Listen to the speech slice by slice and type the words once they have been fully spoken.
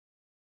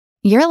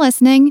You're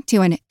listening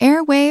to an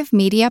Airwave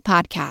Media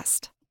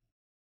Podcast.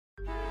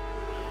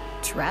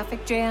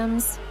 Traffic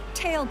jams,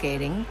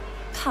 tailgating,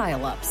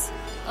 pile-ups.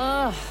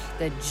 Ugh,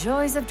 the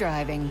joys of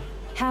driving.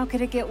 How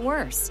could it get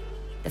worse?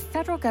 The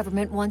federal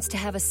government wants to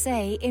have a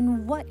say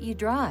in what you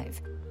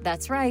drive.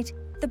 That's right.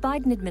 The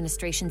Biden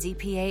administration's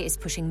EPA is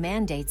pushing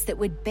mandates that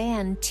would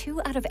ban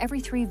 2 out of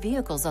every 3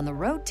 vehicles on the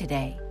road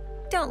today.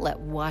 Don't let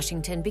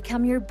Washington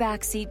become your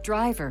backseat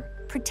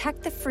driver.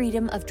 Protect the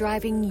freedom of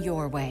driving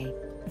your way.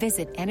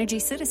 Visit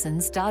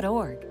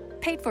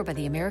EnergyCitizens.org. Paid for by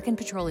the American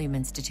Petroleum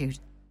Institute.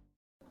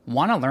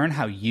 Want to learn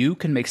how you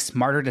can make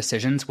smarter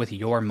decisions with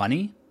your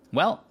money?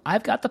 Well,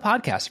 I've got the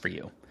podcast for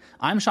you.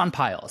 I'm Sean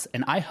Piles,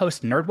 and I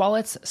host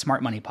NerdWallet's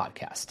Smart Money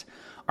Podcast.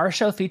 Our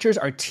show features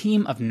our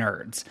team of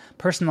nerds,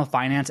 personal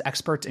finance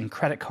experts in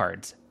credit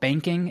cards,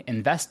 banking,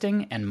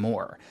 investing, and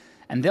more.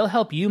 And they'll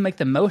help you make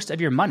the most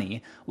of your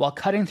money while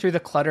cutting through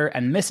the clutter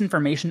and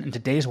misinformation in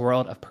today's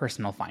world of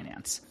personal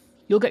finance.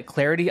 You'll get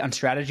clarity on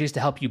strategies to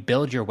help you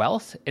build your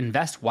wealth,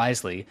 invest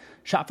wisely,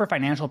 shop for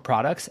financial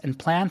products, and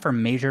plan for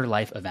major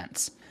life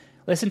events.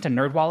 Listen to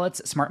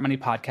NerdWallet's Smart Money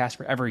Podcast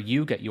wherever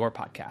you get your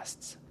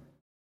podcasts.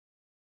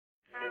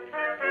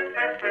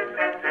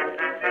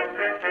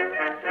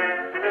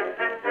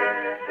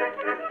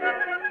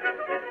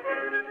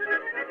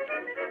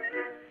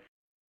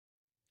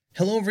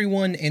 Hello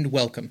everyone and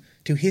welcome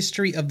to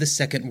History of the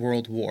Second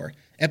World War,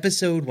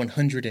 Episode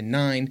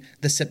 109,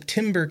 The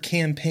September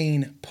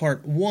Campaign,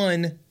 Part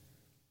 1,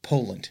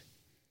 Poland.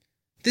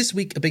 This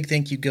week, a big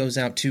thank you goes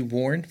out to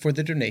Warren for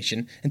the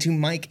donation and to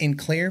Mike and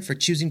Claire for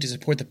choosing to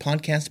support the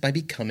podcast by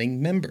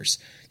becoming members.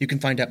 You can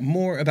find out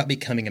more about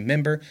becoming a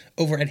member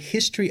over at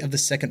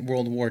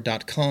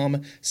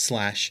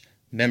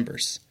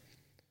historyofthesecondworldwar.com/members.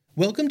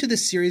 Welcome to the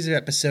series of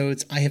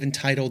episodes I have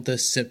entitled The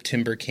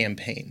September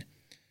Campaign.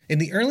 In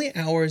the early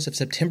hours of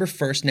September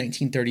 1st,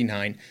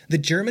 1939, the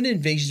German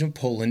invasion of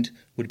Poland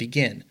would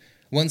begin.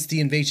 Once the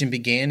invasion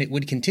began, it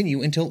would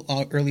continue until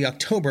early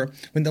October,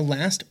 when the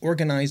last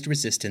organized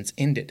resistance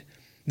ended.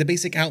 The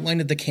basic outline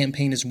of the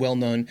campaign is well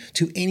known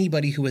to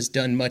anybody who has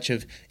done much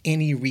of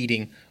any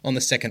reading on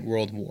the Second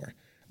World War.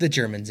 The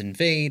Germans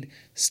invade,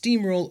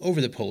 steamroll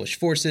over the Polish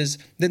forces,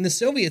 then the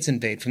Soviets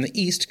invade from the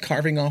east,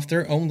 carving off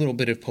their own little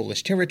bit of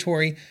Polish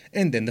territory,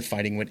 and then the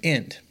fighting would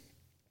end.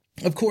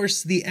 Of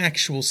course, the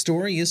actual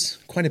story is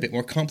quite a bit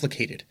more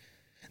complicated.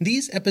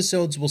 These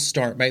episodes will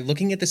start by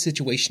looking at the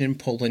situation in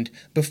Poland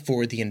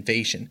before the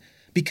invasion,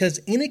 because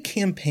in a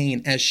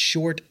campaign as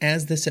short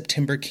as the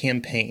September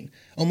Campaign,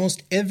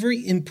 almost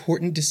every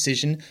important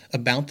decision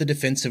about the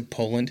defense of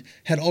Poland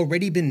had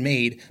already been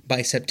made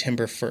by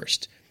September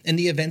 1st, and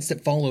the events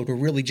that followed were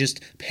really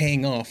just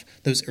paying off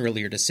those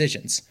earlier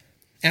decisions.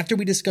 After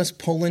we discuss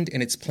Poland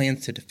and its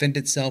plans to defend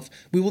itself,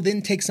 we will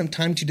then take some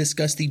time to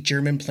discuss the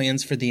German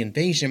plans for the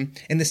invasion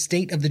and the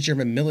state of the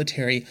German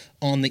military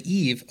on the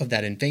eve of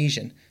that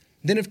invasion.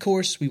 Then, of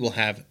course, we will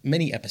have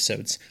many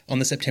episodes on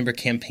the September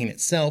Campaign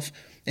itself,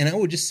 and I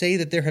will just say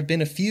that there have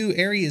been a few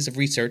areas of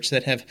research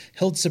that have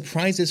held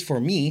surprises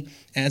for me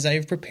as I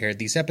have prepared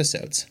these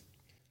episodes.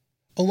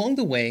 Along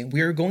the way, we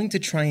are going to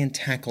try and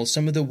tackle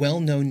some of the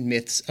well-known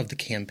myths of the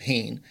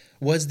campaign.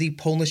 Was the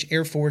Polish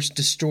Air Force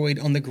destroyed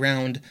on the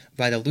ground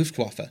by the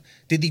Luftwaffe?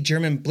 Did the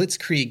German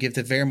Blitzkrieg give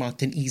the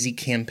Wehrmacht an easy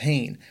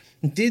campaign?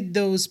 Did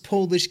those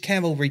Polish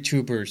cavalry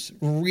troopers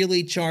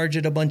really charge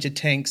at a bunch of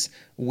tanks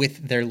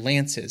with their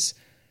lances?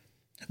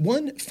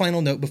 One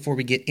final note before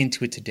we get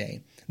into it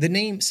today. The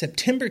name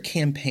September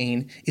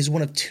Campaign is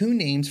one of 2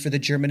 names for the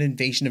German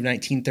invasion of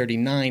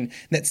 1939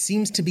 that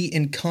seems to be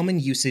in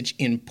common usage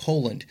in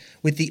Poland,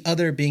 with the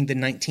other being the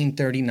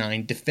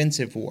 1939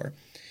 Defensive War.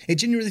 It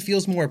generally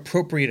feels more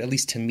appropriate, at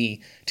least to me,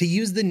 to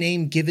use the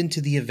name given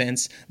to the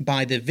events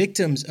by the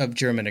victims of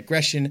German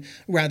aggression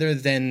rather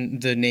than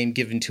the name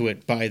given to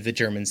it by the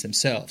Germans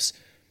themselves.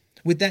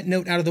 With that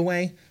note out of the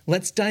way,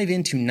 let's dive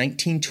into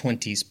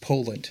 1920s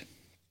Poland.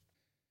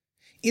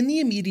 In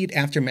the immediate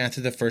aftermath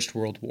of the First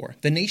World War,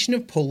 the nation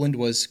of Poland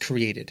was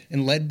created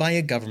and led by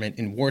a government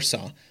in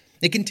Warsaw.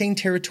 It contained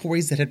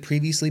territories that had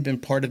previously been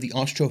part of the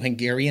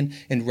Austro-Hungarian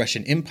and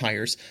Russian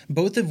empires,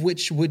 both of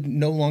which would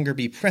no longer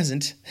be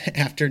present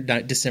after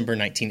December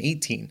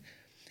 1918.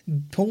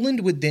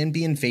 Poland would then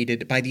be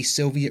invaded by the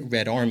Soviet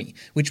Red Army,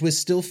 which was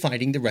still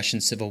fighting the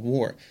Russian Civil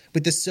War,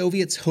 with the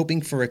Soviets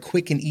hoping for a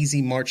quick and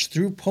easy march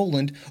through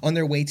Poland on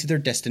their way to their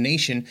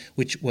destination,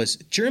 which was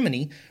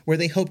Germany, where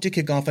they hoped to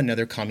kick off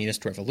another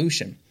communist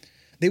revolution.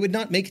 They would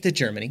not make it to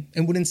Germany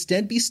and would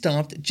instead be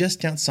stopped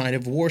just outside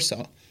of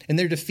Warsaw, and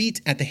their defeat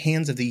at the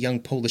hands of the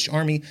young Polish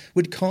army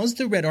would cause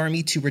the Red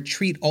Army to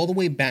retreat all the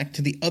way back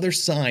to the other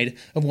side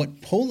of what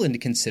Poland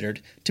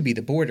considered to be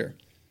the border.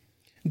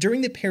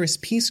 During the Paris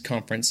Peace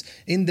Conference,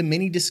 in the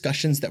many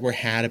discussions that were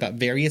had about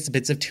various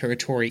bits of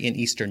territory in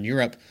Eastern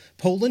Europe,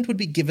 Poland would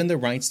be given the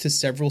rights to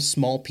several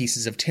small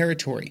pieces of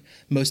territory,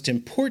 most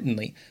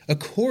importantly, a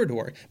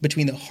corridor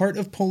between the heart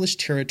of Polish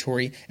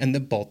territory and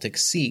the Baltic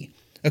Sea,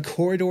 a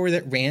corridor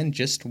that ran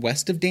just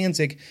west of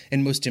Danzig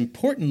and, most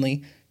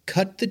importantly,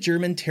 cut the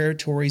German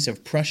territories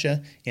of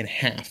Prussia in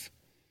half.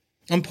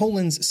 On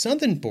Poland's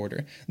southern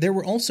border, there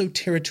were also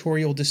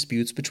territorial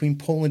disputes between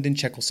Poland and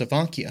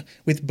Czechoslovakia,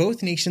 with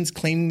both nations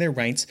claiming their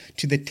rights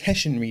to the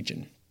Teschen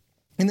region.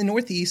 In the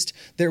northeast,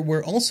 there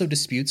were also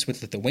disputes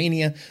with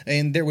Lithuania,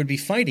 and there would be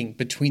fighting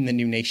between the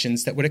new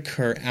nations that would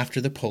occur after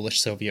the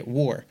Polish-Soviet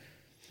War.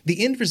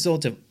 The end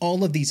result of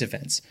all of these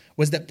events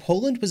was that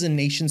Poland was a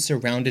nation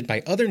surrounded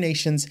by other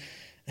nations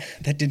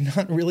that did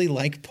not really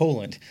like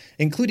Poland,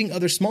 including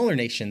other smaller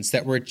nations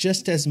that were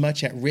just as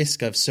much at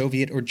risk of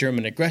Soviet or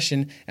German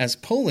aggression as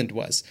Poland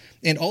was,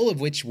 and all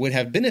of which would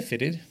have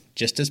benefited,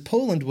 just as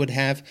Poland would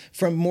have,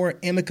 from more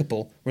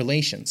amicable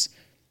relations.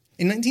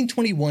 In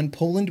 1921,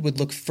 Poland would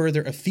look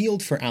further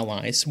afield for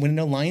allies when an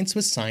alliance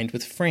was signed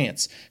with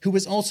France, who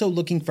was also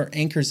looking for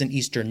anchors in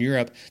Eastern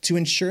Europe to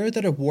ensure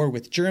that a war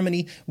with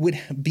Germany would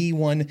be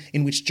one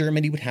in which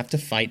Germany would have to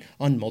fight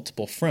on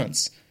multiple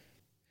fronts.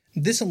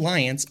 This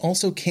alliance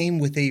also came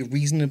with a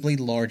reasonably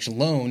large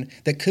loan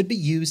that could be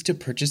used to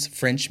purchase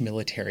French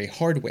military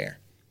hardware.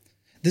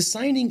 The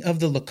signing of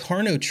the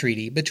Locarno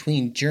Treaty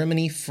between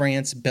Germany,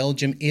 France,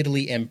 Belgium,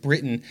 Italy, and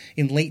Britain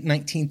in late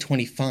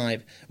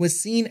 1925 was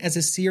seen as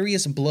a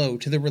serious blow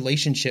to the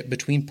relationship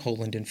between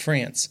Poland and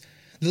France.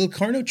 The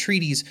Locarno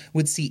Treaties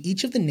would see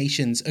each of the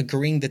nations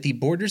agreeing that the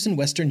borders in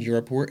Western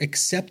Europe were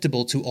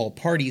acceptable to all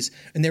parties,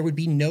 and there would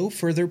be no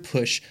further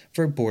push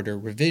for border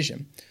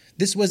revision.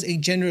 This was a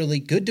generally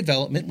good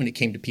development when it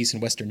came to peace in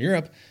Western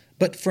Europe,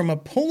 but from a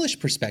Polish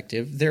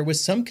perspective, there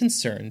was some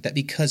concern that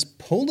because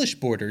Polish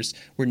borders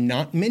were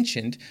not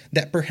mentioned,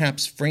 that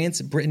perhaps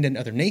France, Britain, and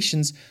other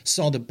nations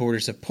saw the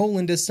borders of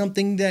Poland as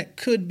something that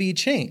could be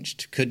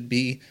changed, could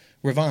be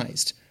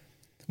revised.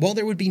 While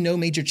there would be no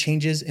major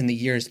changes in the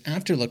years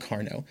after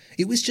Locarno,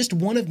 it was just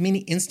one of many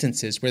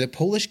instances where the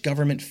Polish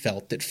government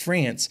felt that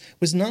France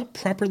was not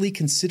properly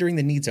considering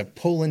the needs of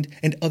Poland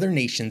and other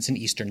nations in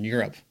Eastern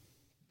Europe.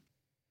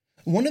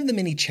 One of the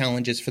many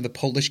challenges for the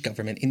Polish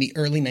government in the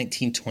early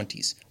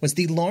 1920s was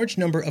the large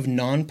number of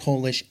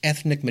non-Polish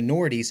ethnic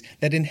minorities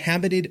that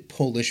inhabited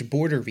Polish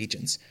border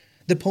regions.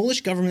 The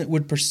Polish government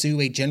would pursue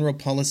a general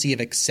policy of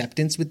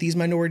acceptance with these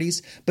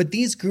minorities, but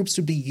these groups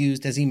would be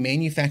used as a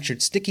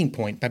manufactured sticking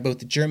point by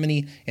both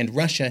Germany and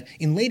Russia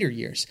in later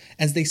years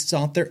as they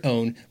sought their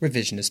own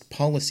revisionist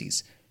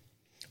policies.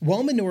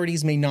 While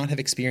minorities may not have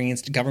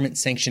experienced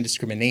government-sanctioned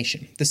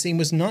discrimination, the same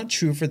was not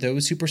true for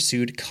those who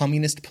pursued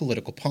communist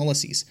political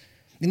policies.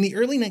 In the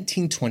early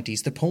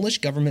 1920s, the Polish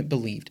government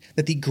believed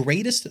that the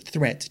greatest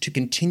threat to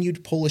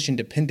continued Polish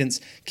independence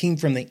came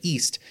from the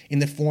East in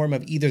the form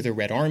of either the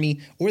Red Army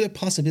or the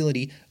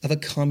possibility of a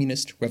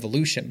communist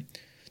revolution.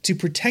 To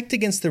protect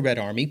against the Red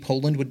Army,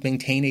 Poland would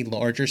maintain a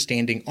larger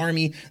standing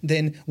army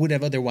than would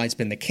have otherwise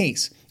been the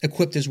case,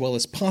 equipped as well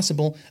as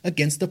possible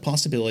against the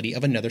possibility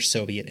of another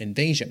Soviet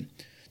invasion.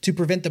 To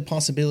prevent the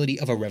possibility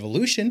of a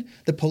revolution,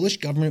 the Polish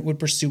government would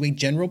pursue a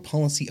general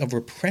policy of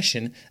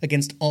repression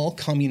against all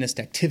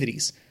communist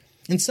activities.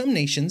 In some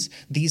nations,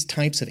 these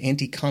types of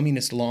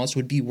anti-communist laws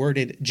would be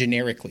worded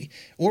generically,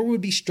 or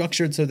would be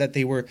structured so that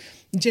they were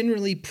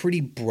generally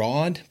pretty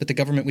broad, but the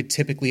government would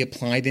typically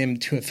apply them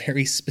to a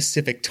very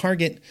specific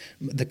target,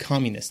 the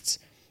communists.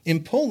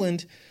 In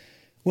Poland,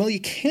 well,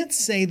 you can't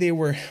say they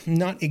were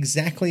not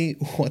exactly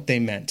what they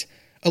meant.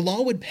 A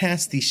law would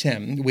pass the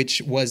Sejm, which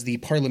was the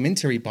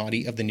parliamentary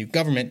body of the new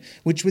government,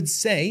 which would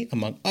say,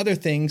 among other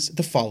things,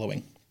 the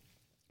following,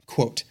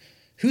 quote,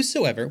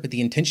 "Whosoever, with the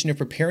intention of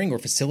preparing or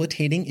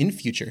facilitating in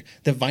future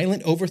the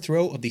violent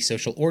overthrow of the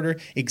social order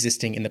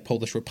existing in the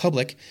Polish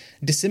Republic,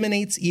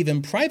 disseminates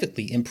even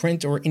privately in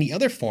print or any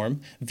other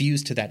form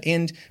views to that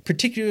end,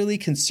 particularly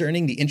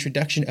concerning the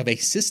introduction of a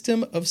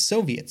system of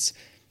Soviets,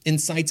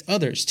 incites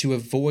others to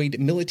avoid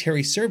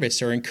military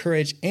service or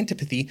encourage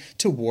antipathy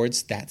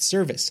towards that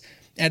service,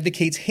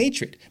 advocates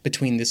hatred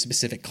between the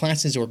specific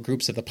classes or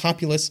groups of the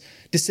populace,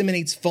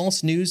 disseminates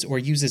false news or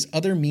uses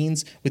other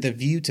means with a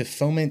view to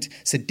foment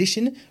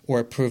sedition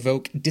or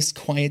provoke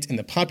disquiet in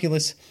the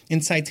populace,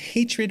 incites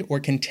hatred or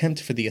contempt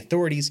for the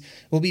authorities,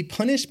 will be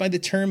punished by the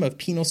term of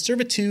penal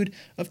servitude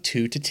of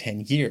 2 to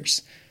 10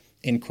 years.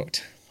 End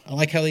quote. I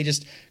like how they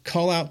just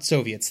call out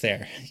Soviets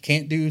there. You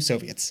can't do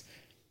Soviets.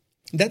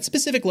 That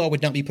specific law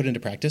would not be put into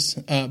practice,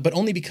 but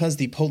only because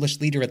the Polish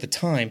leader at the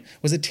time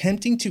was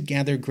attempting to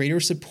gather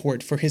greater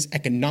support for his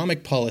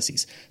economic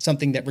policies,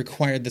 something that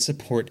required the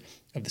support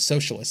of the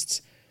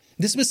socialists.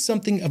 This was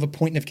something of a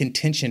point of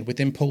contention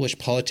within Polish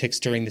politics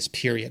during this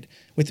period,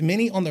 with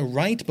many on the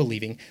right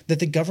believing that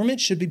the government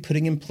should be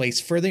putting in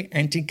place further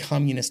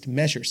anti-communist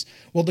measures,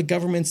 while the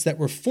governments that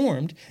were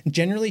formed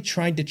generally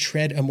tried to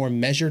tread a more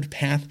measured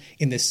path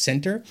in the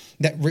center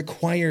that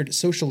required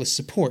socialist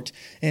support,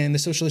 and the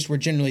socialists were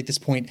generally at this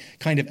point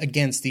kind of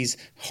against these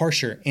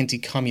harsher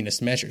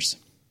anti-communist measures.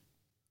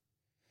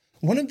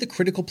 One of the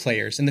critical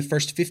players in the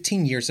first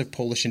 15 years of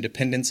Polish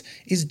independence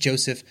is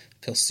Józef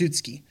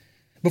Pilsudski.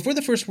 Before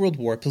the First World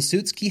War,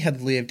 Pilsudski had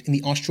lived in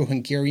the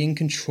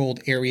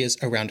Austro-Hungarian-controlled areas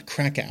around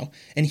Krakow,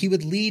 and he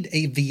would lead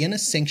a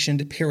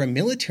Vienna-sanctioned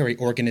paramilitary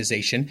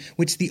organization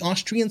which the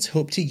Austrians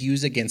hoped to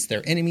use against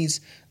their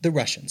enemies, the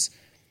Russians.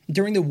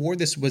 During the war,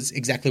 this was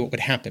exactly what would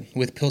happen,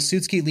 with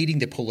Pilsudski leading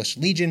the Polish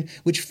Legion,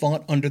 which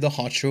fought under the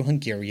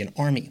Austro-Hungarian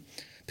army.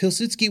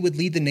 Pilsudski would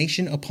lead the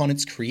nation upon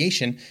its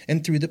creation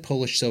and through the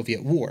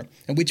Polish-Soviet War,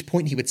 at which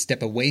point he would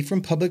step away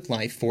from public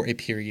life for a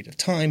period of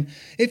time,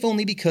 if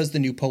only because the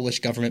new Polish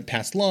government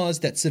passed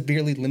laws that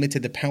severely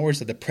limited the powers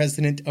of the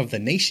president of the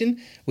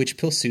nation, which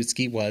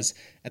Pilsudski was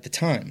at the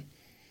time.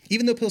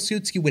 Even though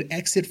Pilsudski would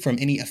exit from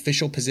any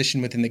official position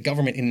within the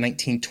government in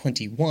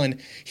 1921,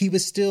 he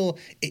was still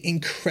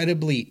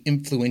incredibly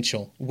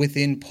influential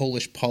within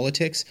Polish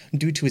politics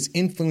due to his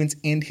influence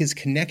and his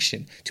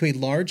connection to a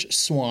large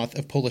swath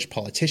of Polish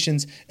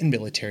politicians and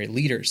military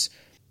leaders.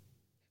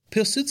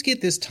 Pilsudski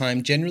at this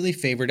time generally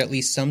favored at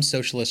least some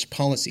socialist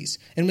policies,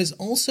 and was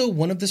also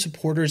one of the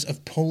supporters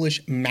of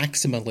Polish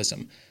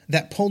maximalism,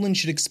 that Poland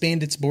should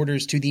expand its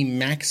borders to the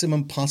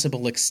maximum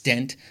possible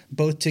extent,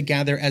 both to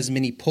gather as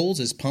many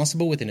Poles as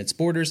possible within its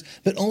borders,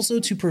 but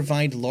also to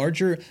provide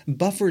larger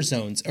buffer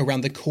zones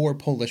around the core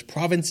Polish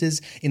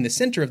provinces in the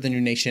center of the new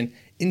nation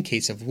in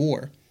case of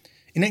war.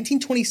 In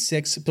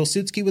 1926,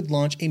 Pilsudski would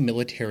launch a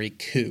military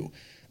coup.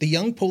 The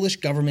young Polish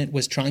government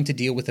was trying to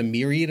deal with a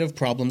myriad of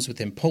problems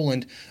within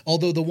Poland,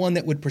 although the one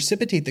that would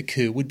precipitate the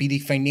coup would be the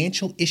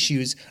financial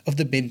issues of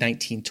the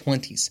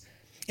mid-1920s.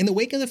 In the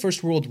wake of the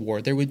First World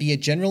War, there would be a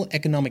general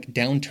economic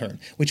downturn,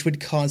 which would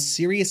cause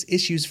serious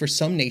issues for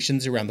some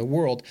nations around the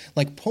world,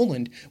 like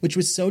Poland, which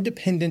was so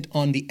dependent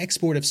on the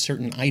export of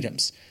certain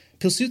items.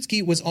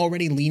 Pilsudski was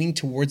already leaning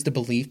towards the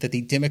belief that the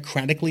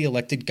democratically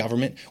elected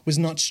government was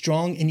not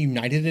strong and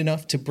united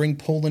enough to bring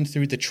Poland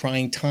through the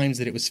trying times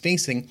that it was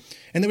facing,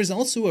 and there was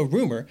also a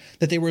rumor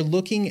that they were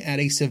looking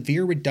at a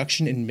severe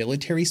reduction in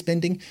military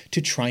spending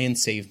to try and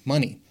save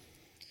money.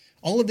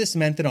 All of this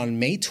meant that on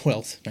May 12,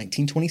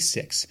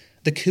 1926,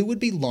 the coup would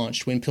be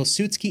launched when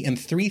Pilsudski and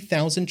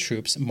 3,000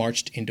 troops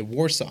marched into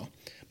Warsaw.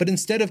 But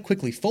instead of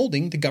quickly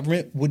folding, the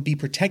government would be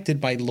protected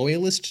by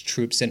loyalist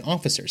troops and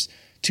officers.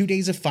 2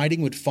 days of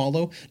fighting would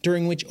follow,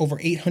 during which over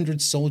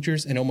 800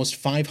 soldiers and almost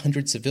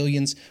 500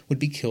 civilians would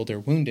be killed or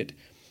wounded.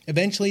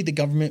 Eventually, the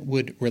government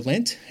would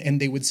relent, and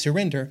they would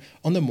surrender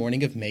on the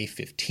morning of May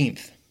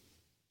 15th.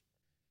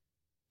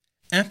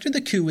 After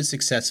the coup was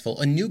successful,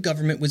 a new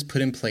government was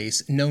put in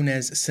place known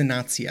as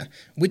Sanacja,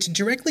 which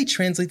directly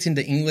translates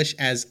into English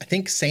as, I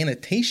think,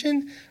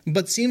 sanitation,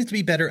 but seems to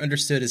be better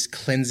understood as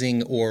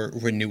cleansing or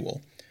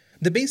renewal.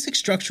 The basic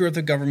structure of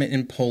the government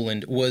in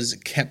Poland was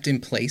kept in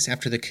place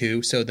after the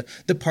coup, so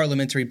the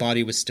parliamentary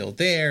body was still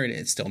there, and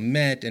it still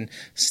met, and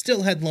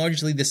still had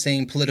largely the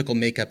same political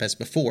makeup as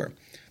before.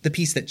 The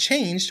piece that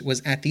changed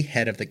was at the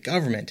head of the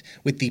government,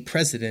 with the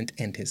president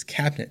and his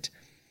cabinet.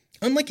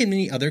 Unlike in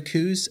many other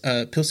coups,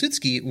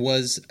 Pilsudski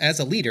was, as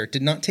a leader,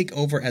 did not take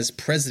over as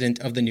president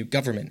of the new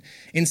government.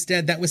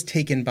 Instead, that was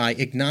taken by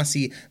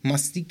Ignacy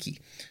Mastiki,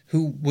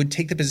 who would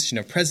take the position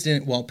of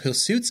president, while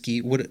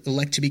Pilsudski would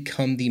elect to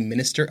become the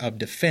Minister of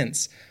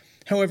Defense.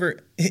 However,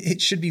 it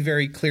should be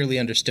very clearly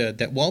understood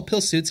that while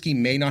Pilsudski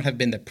may not have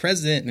been the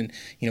president and,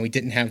 he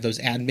didn't have those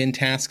admin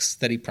tasks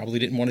that he probably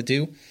didn't want to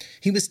do,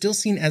 he was still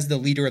seen as the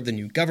leader of the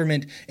new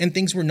government, and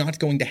things were not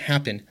going to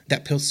happen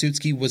that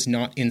Pilsudski was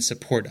not in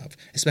support of,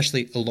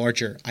 especially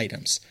larger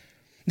items.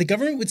 The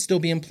government would still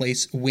be in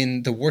place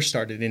when the war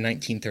started in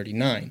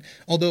 1939,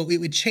 although it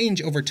would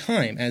change over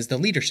time as the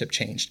leadership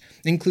changed,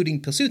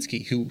 including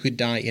Pilsudski, who would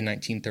die in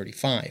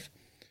 1935.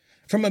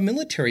 From a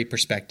military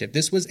perspective,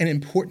 this was an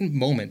important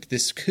moment.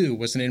 This coup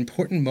was an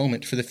important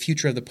moment for the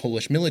future of the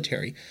Polish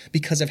military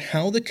because of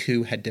how the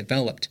coup had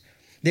developed.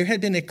 There had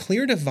been a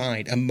clear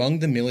divide among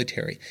the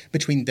military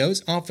between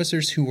those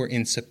officers who were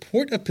in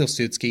support of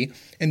Pilsudski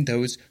and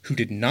those who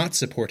did not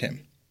support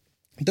him.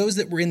 Those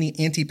that were in the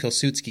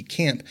anti-Pilsudski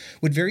camp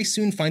would very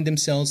soon find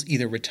themselves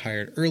either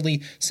retired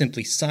early,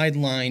 simply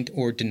sidelined,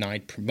 or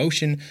denied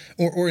promotion,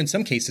 or in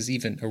some cases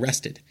even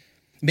arrested.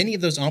 Many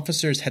of those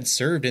officers had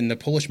served in the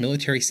Polish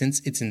military since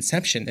its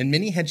inception, and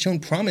many had shown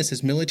promise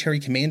as military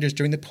commanders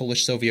during the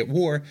Polish-Soviet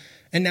War,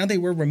 and now they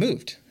were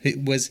removed.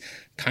 It was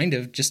kind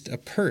of just a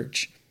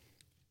purge.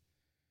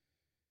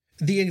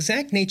 The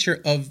exact nature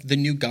of the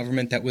new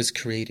government that was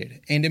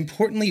created, and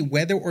importantly,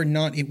 whether or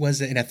not it was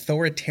an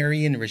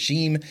authoritarian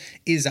regime,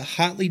 is a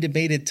hotly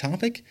debated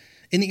topic.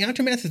 In the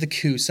aftermath of the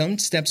coup, some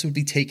steps would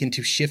be taken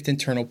to shift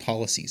internal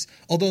policies,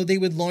 although they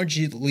would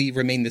largely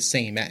remain the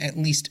same, at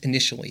least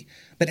initially.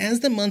 But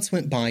as the months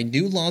went by,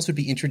 new laws would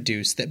be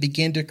introduced that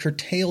began to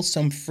curtail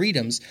some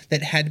freedoms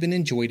that had been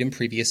enjoyed in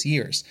previous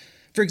years.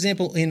 For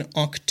example, in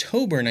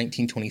October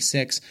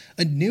 1926,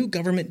 a new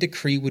government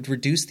decree would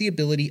reduce the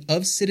ability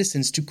of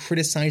citizens to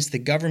criticize the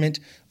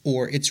government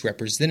or its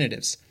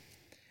representatives.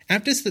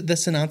 After the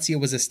Sanacja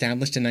was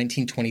established in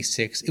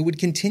 1926, it would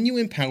continue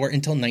in power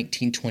until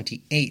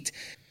 1928.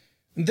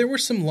 There were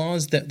some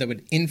laws that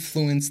would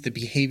influence the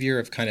behavior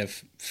of kind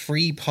of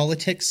free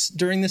politics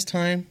during this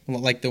time,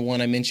 like the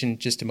one I mentioned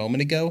just a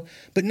moment ago,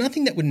 but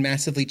nothing that would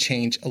massively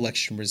change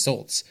election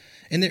results.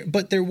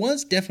 But there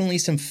was definitely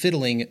some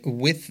fiddling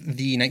with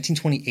the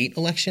 1928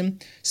 election,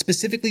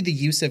 specifically the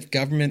use of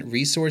government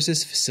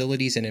resources,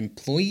 facilities, and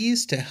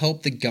employees to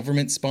help the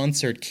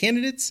government-sponsored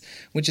candidates,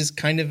 which is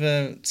kind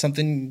of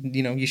something,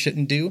 you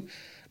shouldn't do.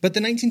 But the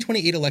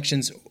 1928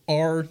 elections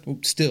are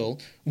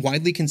still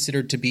widely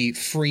considered to be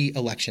free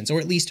elections, or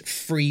at least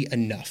free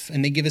enough,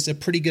 and they give us a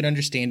pretty good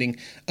understanding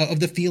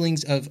of the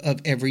feelings of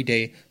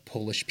everyday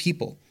Polish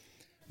people.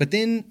 But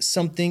then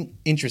something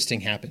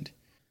interesting happened.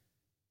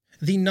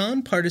 The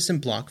nonpartisan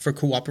bloc for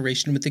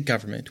cooperation with the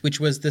government, which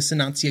was the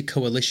Senacja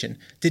Coalition,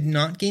 did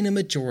not gain a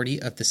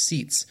majority of the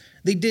seats.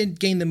 They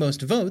did gain the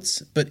most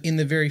votes, but in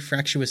the very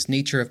fractious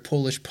nature of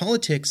Polish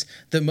politics,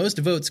 the most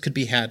votes could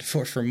be had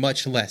for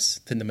much less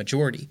than the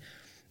majority.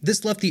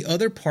 This left the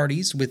other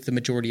parties with the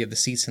majority of the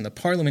seats in the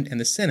parliament and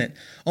the Senate,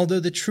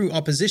 although the true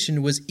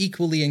opposition was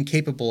equally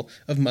incapable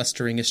of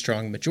mustering a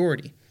strong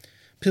majority.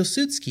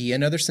 Pilsudski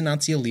and other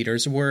Senacja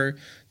leaders were,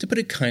 to put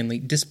it kindly,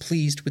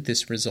 displeased with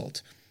this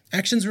result.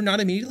 Actions were not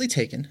immediately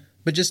taken,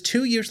 but just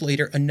 2 years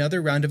later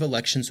another round of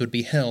elections would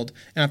be held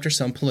after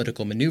some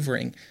political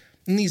maneuvering.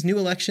 In these new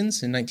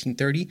elections, in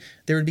 1930,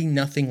 there would be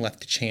nothing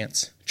left to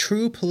chance.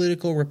 True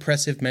political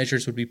repressive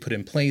measures would be put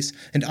in place,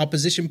 and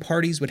opposition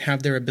parties would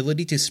have their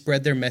ability to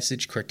spread their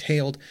message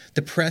curtailed.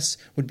 The press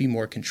would be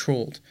more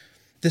controlled.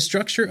 The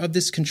structure of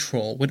this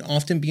control would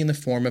often be in the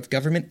form of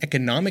government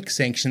economic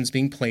sanctions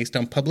being placed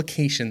on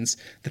publications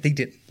that they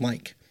didn't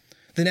like.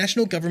 The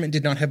national government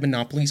did not have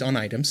monopolies on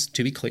items,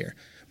 to be clear,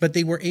 but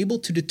they were able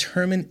to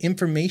determine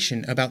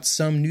information about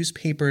some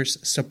newspapers'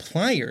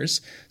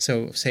 suppliers,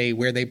 so say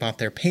where they bought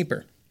their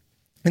paper.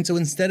 And so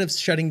instead of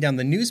shutting down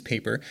the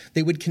newspaper,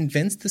 they would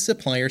convince the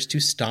suppliers to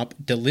stop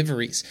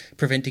deliveries,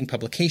 preventing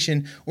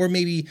publication, or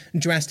maybe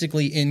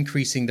drastically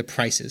increasing the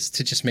prices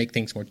to just make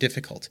things more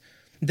difficult.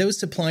 Those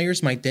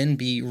suppliers might then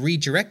be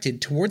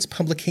redirected towards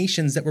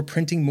publications that were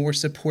printing more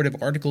supportive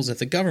articles of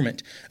the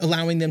government,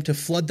 allowing them to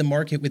flood the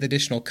market with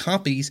additional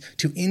copies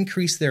to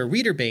increase their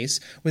reader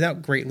base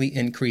without greatly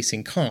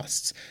increasing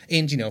costs,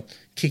 and,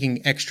 kicking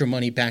extra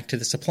money back to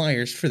the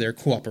suppliers for their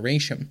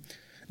cooperation.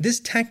 This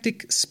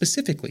tactic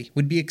specifically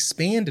would be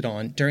expanded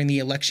on during the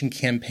election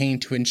campaign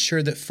to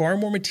ensure that far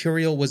more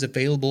material was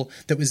available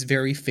that was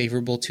very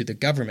favorable to the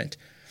government.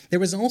 There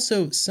was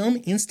also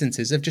some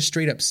instances of just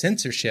straight-up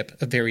censorship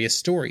of various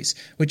stories,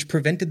 which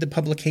prevented the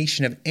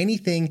publication of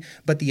anything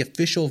but the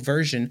official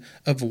version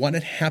of what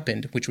had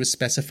happened, which was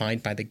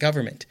specified by the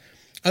government.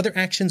 Other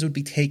actions would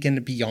be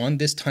taken beyond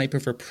this type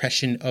of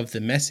repression of the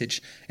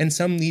message, and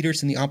some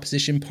leaders in the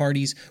opposition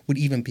parties would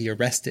even be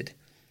arrested.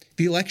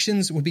 The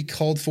elections would be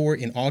called for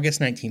in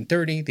August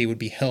 1930, they would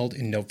be held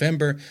in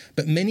November,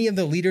 but many of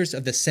the leaders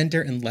of the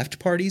center and left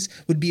parties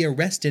would be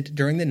arrested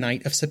during the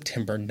night of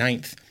September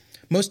 9th.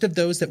 Most of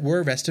those that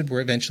were arrested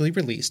were eventually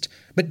released,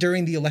 but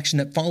during the election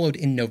that followed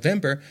in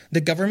November, the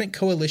government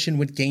coalition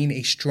would gain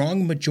a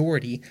strong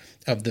majority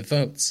of the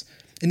votes.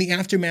 In the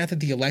aftermath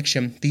of the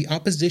election, the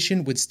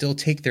opposition would still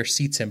take their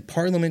seats in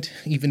parliament,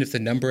 even if the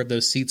number of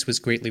those seats was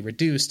greatly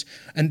reduced,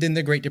 and then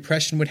the Great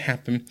Depression would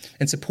happen,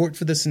 and support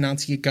for the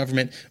Senacja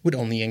government would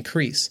only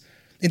increase.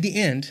 In the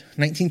end,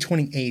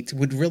 1928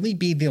 would really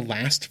be the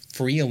last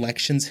free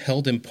elections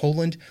held in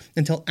Poland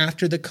until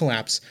after the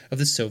collapse of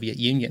the Soviet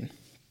Union.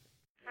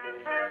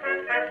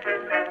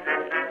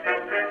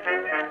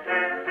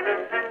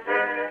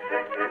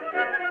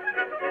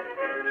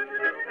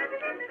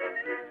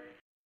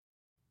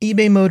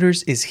 eBay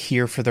Motors is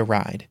here for the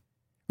ride.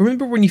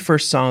 Remember when you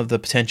first saw the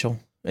potential?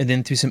 And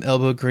then through some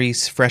elbow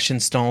grease, fresh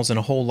installs, and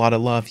a whole lot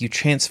of love, you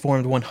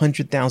transformed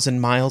 100,000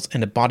 miles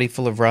and a body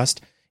full of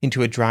rust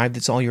into a drive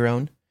that's all your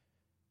own?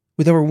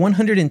 With over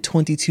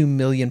 122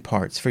 million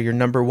parts for your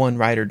number one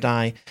ride or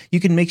die, you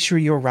can make sure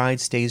your ride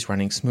stays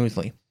running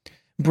smoothly.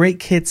 Brake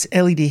kits,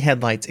 LED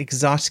headlights,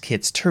 exhaust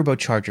kits,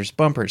 turbochargers,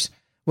 bumpers,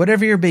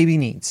 whatever your baby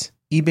needs,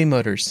 eBay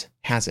Motors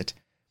has it.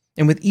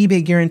 And with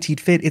eBay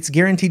Guaranteed Fit, it's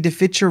guaranteed to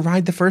fit your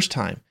ride the first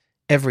time,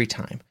 every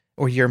time,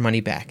 or your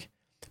money back.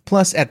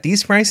 Plus, at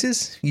these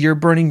prices, you're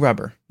burning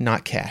rubber,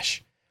 not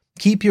cash.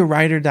 Keep your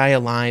ride or die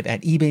alive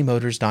at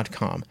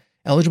ebaymotors.com.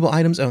 Eligible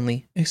items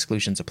only.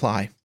 Exclusions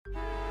apply.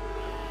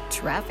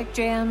 Traffic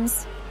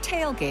jams,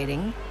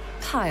 tailgating,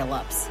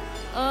 pile-ups.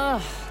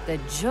 Ugh, the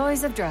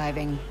joys of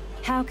driving.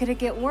 How could it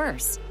get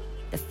worse?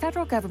 The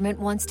federal government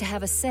wants to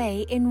have a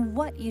say in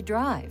what you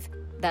drive.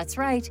 That's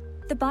right.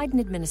 The Biden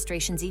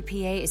administration's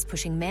EPA is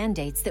pushing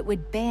mandates that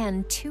would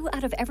ban 2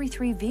 out of every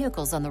 3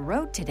 vehicles on the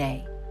road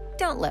today.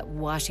 Don't let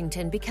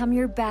Washington become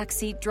your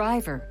backseat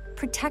driver.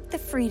 Protect the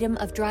freedom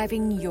of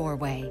driving your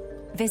way.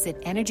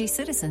 Visit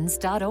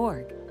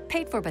EnergyCitizens.org.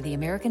 Paid for by the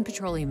American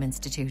Petroleum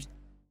Institute.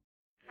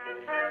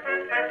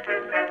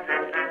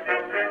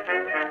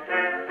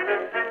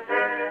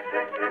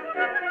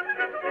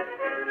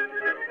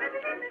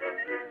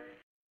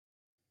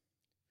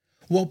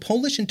 while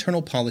Polish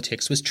internal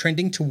politics was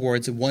trending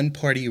towards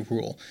one-party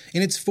rule.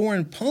 In its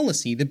foreign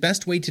policy, the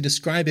best way to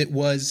describe it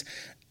was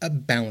a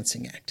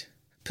balancing act.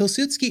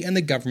 Pilsudski and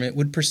the government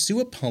would pursue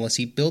a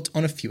policy built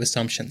on a few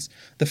assumptions.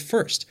 The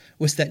first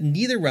was that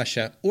neither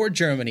Russia or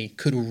Germany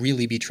could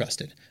really be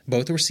trusted.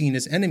 Both were seen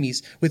as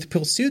enemies, with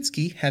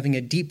Pilsudski having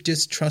a deep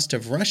distrust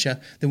of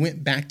Russia that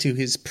went back to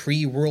his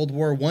pre-World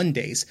War I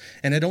days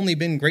and had only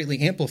been greatly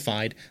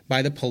amplified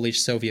by the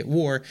Polish-Soviet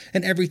War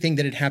and everything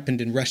that had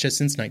happened in Russia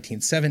since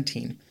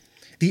 1917.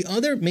 The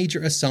other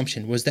major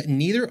assumption was that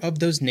neither of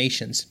those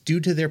nations, due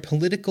to their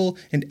political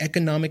and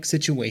economic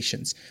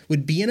situations,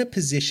 would be in a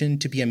position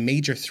to be a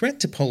major threat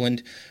to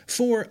Poland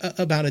for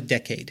about a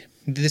decade.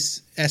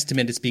 This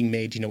estimate is being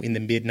made, in the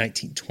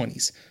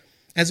mid-1920s.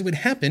 As it would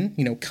happen,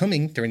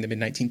 coming during the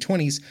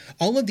mid-1920s,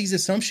 all of these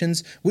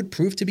assumptions would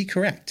prove to be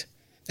correct.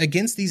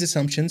 Against these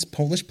assumptions,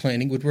 Polish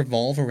planning would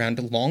revolve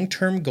around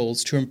long-term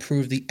goals to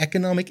improve the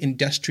economic,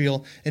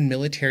 industrial, and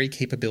military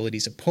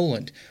capabilities of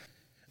Poland.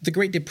 The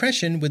Great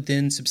Depression would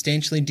then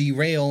substantially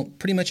derail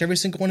pretty much every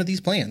single one of these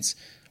plans,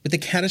 with the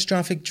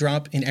catastrophic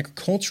drop in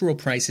agricultural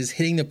prices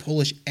hitting the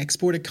Polish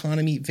export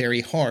economy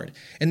very hard,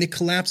 and the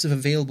collapse of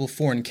available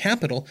foreign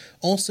capital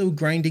also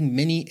grinding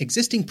many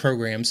existing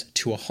programs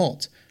to a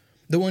halt.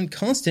 The one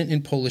constant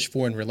in Polish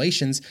foreign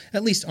relations,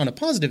 at least on a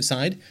positive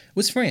side,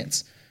 was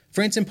France.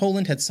 France and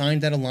Poland had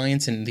signed that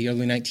alliance in the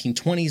early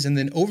 1920s, and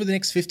then over the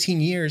next 15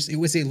 years, it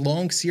was a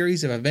long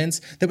series of events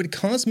that would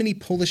cause many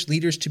Polish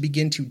leaders to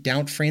begin to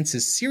doubt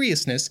France's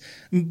seriousness,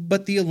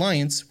 but the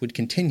alliance would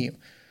continue.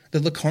 The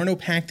Locarno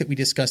Pact that we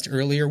discussed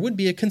earlier would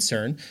be a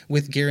concern,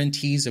 with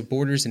guarantees of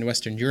borders in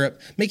Western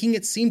Europe, making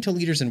it seem to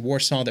leaders in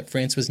Warsaw that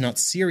France was not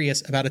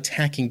serious about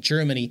attacking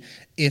Germany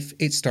if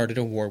it started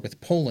a war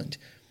with Poland.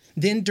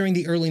 Then, during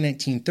the early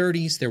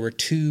 1930s, there were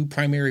two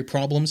primary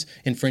problems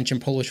in French and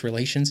Polish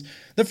relations.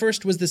 The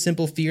first was the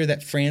simple fear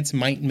that France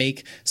might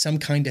make some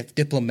kind of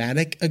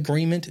diplomatic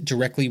agreement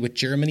directly with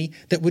Germany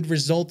that would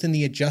result in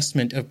the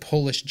adjustment of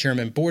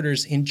Polish-German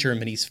borders in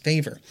Germany's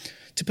favor.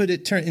 To put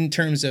it in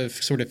terms of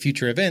sort of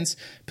future events,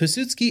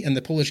 Pilsudski and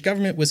the Polish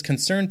government was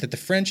concerned that the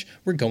French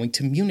were going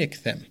to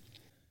Munich them.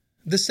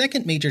 The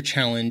second major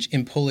challenge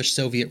in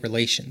Polish-Soviet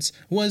relations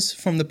was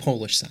from the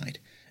Polish side.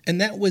 And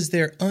that was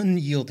their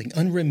unyielding,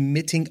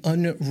 unremitting,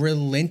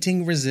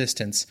 unrelenting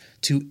resistance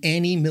to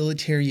any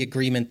military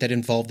agreement that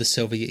involved the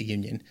Soviet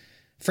Union.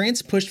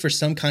 France pushed for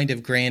some kind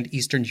of grand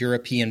Eastern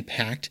European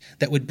pact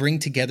that would bring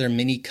together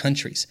many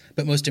countries,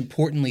 but most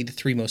importantly the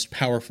three most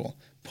powerful,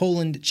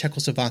 Poland,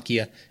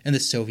 Czechoslovakia, and the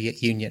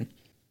Soviet Union.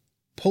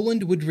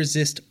 Poland would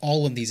resist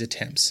all of these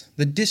attempts.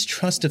 The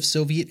distrust of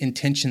Soviet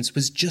intentions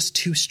was just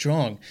too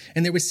strong,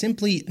 and there was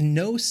simply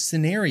no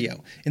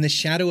scenario in the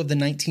shadow of the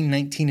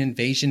 1919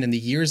 invasion and the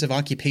years of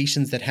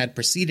occupations that had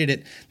preceded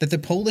it that the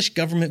Polish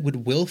government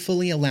would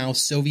willfully allow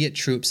Soviet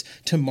troops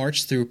to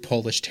march through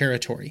Polish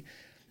territory.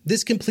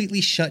 This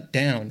completely shut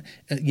down,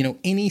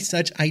 any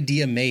such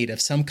idea made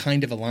of some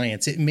kind of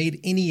alliance. It made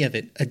any of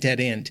it a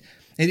dead end,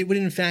 and it would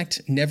in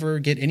fact never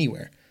get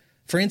anywhere.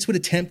 France would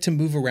attempt to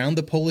move around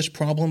the Polish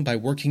problem by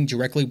working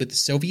directly with the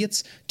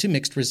Soviets to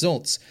mixed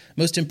results,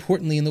 most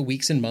importantly in the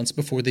weeks and months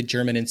before the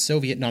German and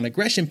Soviet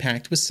non-aggression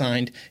pact was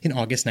signed in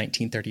August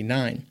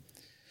 1939.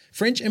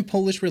 French and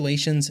Polish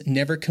relations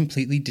never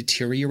completely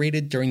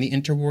deteriorated during the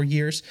interwar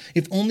years,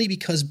 if only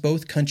because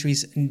both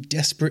countries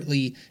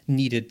desperately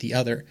needed the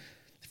other.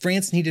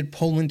 France needed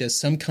Poland as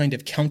some kind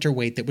of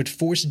counterweight that would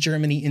force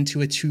Germany into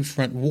a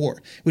two-front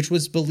war, which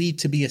was believed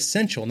to be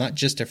essential not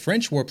just to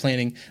French war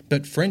planning,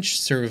 but French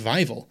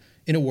survival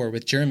in a war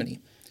with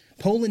Germany.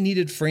 Poland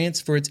needed France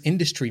for its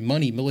industry,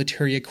 money,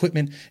 military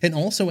equipment, and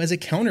also as a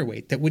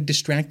counterweight that would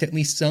distract at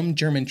least some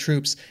German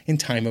troops in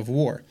time of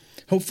war,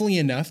 hopefully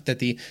enough that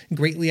the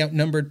greatly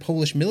outnumbered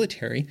Polish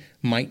military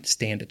might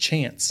stand a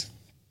chance.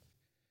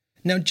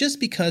 Now, just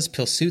because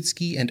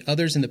Pilsudski and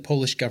others in the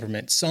Polish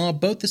government saw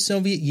both the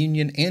Soviet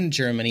Union and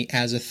Germany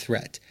as a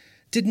threat,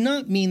 did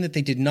not mean that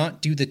they did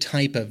not do the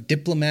type of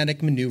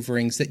diplomatic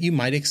maneuverings that you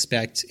might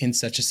expect in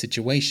such a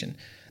situation.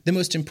 The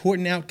most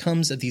important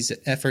outcomes of these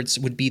efforts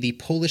would be the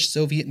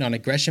Polish-Soviet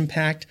Non-Aggression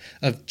Pact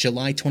of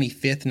July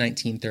 25,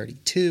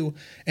 1932,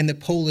 and the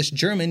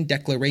Polish-German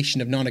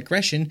Declaration of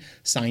Non-Aggression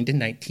signed in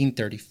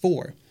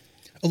 1934.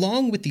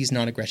 Along with these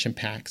non-aggression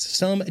pacts,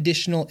 some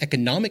additional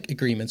economic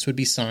agreements would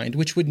be signed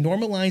which would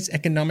normalize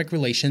economic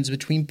relations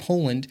between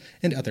Poland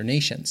and other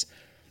nations.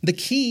 The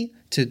key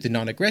to the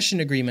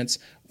non-aggression agreements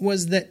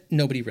was that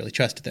nobody really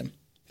trusted them.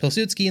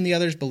 Pilsudski and the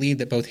others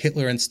believed that both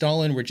Hitler and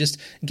Stalin were just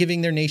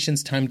giving their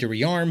nations time to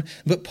rearm,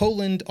 but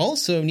Poland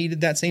also needed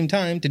that same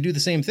time to do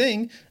the same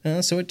thing,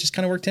 so it just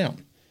kind of worked out.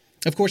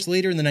 Of course,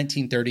 later in the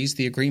 1930s,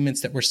 the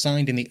agreements that were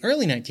signed in the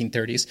early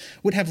 1930s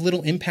would have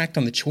little impact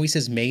on the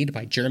choices made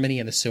by Germany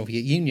and the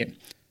Soviet Union.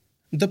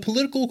 The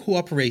political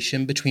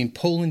cooperation between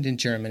Poland and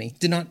Germany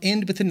did not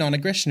end with the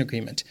non-aggression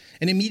agreement,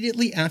 and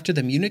immediately after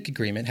the Munich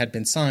Agreement had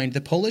been signed,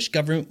 the Polish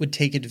government would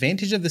take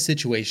advantage of the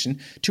situation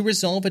to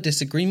resolve a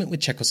disagreement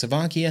with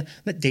Czechoslovakia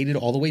that dated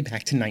all the way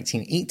back to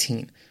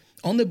 1918.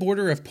 On the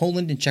border of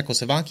Poland and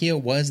Czechoslovakia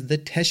was the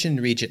Teschen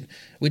region,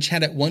 which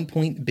had at one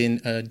point been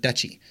a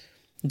duchy.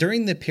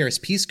 During the Paris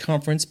Peace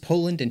Conference,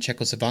 Poland and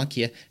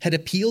Czechoslovakia had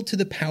appealed to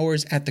the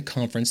powers at the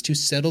conference to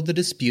settle the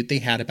dispute they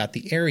had about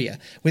the area,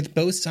 with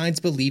both sides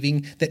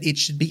believing that it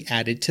should be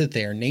added to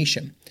their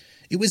nation.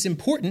 It was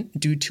important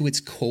due to its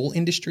coal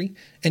industry,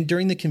 and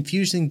during the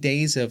confusing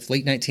days of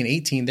late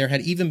 1918, there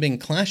had even been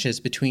clashes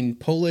between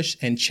Polish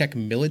and Czech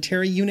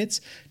military units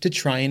to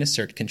try and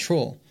assert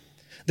control.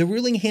 The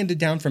ruling handed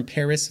down from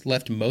Paris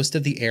left most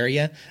of the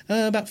area,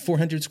 about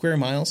 400 square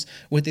miles,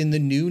 within the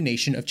new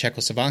nation of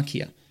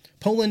Czechoslovakia.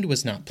 Poland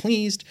was not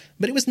pleased,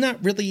 but it was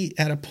not really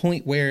at a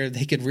point where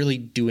they could really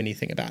do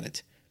anything about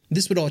it.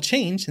 This would all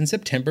change in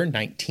September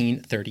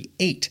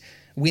 1938,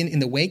 when, in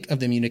the wake of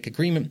the Munich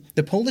Agreement,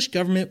 the Polish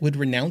government would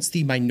renounce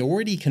the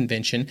Minority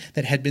Convention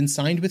that had been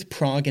signed with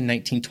Prague in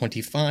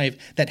 1925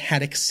 that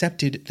had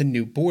accepted the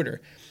new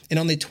border. And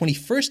on the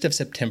 21st of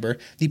September,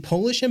 the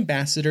Polish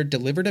ambassador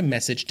delivered a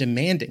message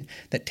demanding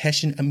that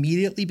Teschen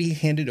immediately be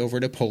handed over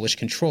to Polish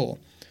control.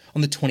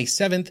 On the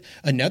 27th,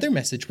 another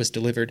message was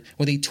delivered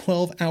with a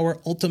 12-hour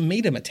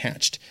ultimatum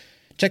attached.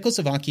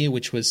 Czechoslovakia,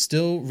 which was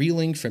still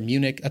reeling from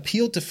Munich,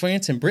 appealed to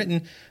France and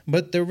Britain,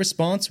 but their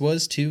response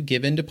was to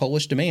give in to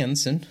Polish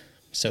demands, and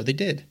so they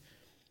did.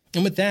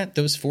 And with that,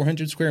 those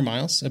 400 square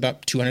miles,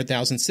 about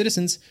 200,000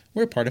 citizens,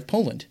 were a part of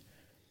Poland.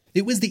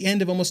 It was the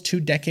end of almost 2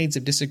 decades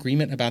of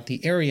disagreement about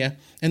the area,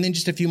 and then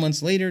just a few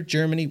months later,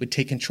 Germany would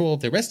take control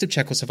of the rest of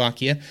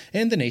Czechoslovakia,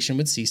 and the nation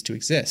would cease to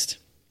exist.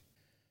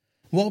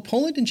 While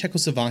Poland and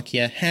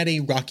Czechoslovakia had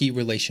a rocky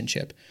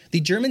relationship, the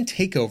German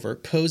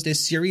takeover posed a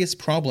serious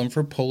problem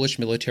for Polish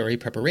military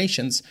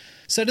preparations.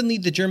 Suddenly,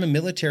 the German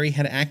military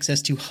had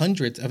access to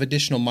hundreds of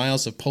additional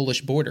miles of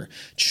Polish border,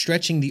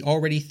 stretching the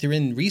already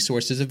thin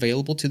resources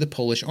available to the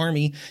Polish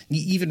army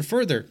even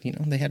further.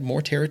 They had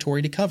more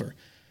territory to cover.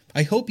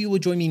 I hope you will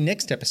join me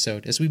next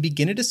episode as we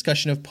begin a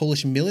discussion of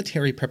Polish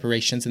military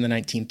preparations in the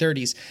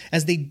 1930s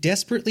as they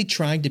desperately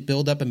tried to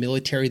build up a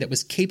military that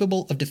was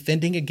capable of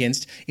defending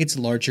against its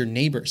larger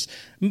neighbors,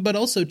 but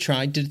also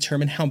tried to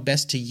determine how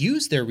best to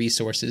use their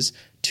resources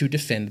to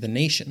defend the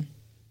nation.